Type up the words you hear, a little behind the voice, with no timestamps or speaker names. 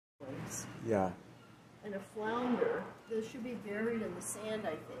squamates. Yeah. And a flounder. Those should be buried in the sand,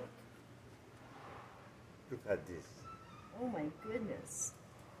 I think. Look at this. Oh my goodness.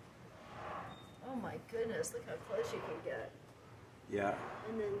 Oh my goodness, look how close you can get. Yeah.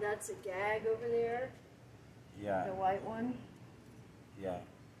 And then that's a gag over there. Yeah. The white one. Yeah.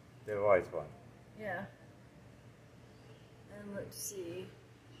 The white one. Yeah. And let's see.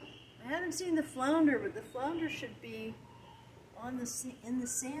 I haven't seen the flounder, but the flounder should be on in the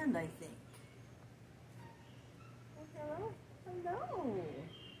sand, I think. Oh, hello. Hello.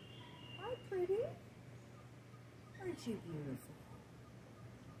 Hi, pretty. Aren't you beautiful?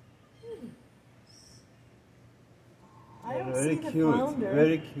 I don't see the flounder.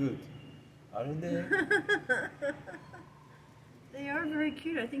 Very cute. Aren't they? They are very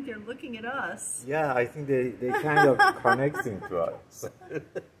cute. I think they're looking at us. Yeah, I think they kind of connecting to us.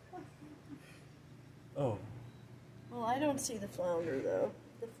 Oh. Well, I don't see the flounder, though.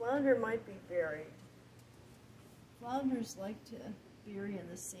 The flounder might be buried. Flounders like to bury in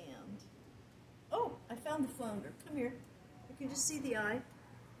the sand. Oh, I found the flounder. Come here. You can just see the eye.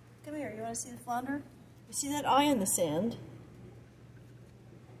 Come here. You want to see the flounder? You see that eye in the sand?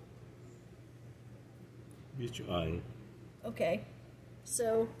 Which eye? Okay.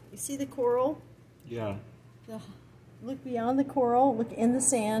 So, you see the coral? Yeah. Look beyond the coral. Look in the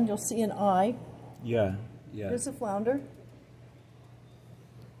sand. You'll see an eye. Yeah. Yeah. There's a flounder.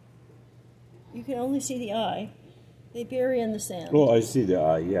 You can only see the eye. They bury in the sand. Oh, I see the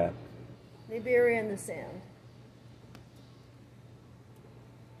eye, yeah. They bury in the sand.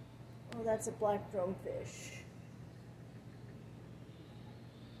 Oh, that's a black drumfish.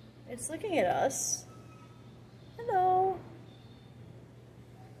 It's looking at us. Hello.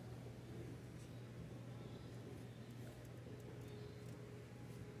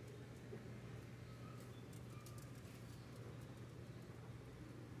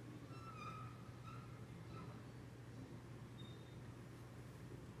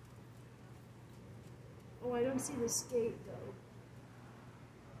 Oh, I don't see the skate though.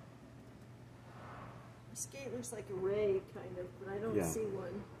 The skate looks like a ray, kind of, but I don't see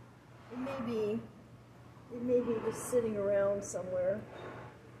one. It may be just sitting around somewhere.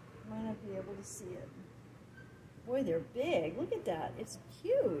 Might not be able to see it. Boy, they're big. Look at that. It's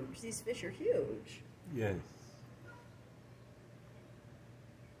huge. These fish are huge. Yes.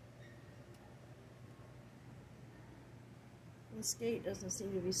 The skate doesn't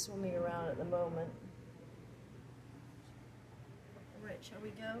seem to be swimming around at the moment. All right, shall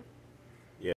we go?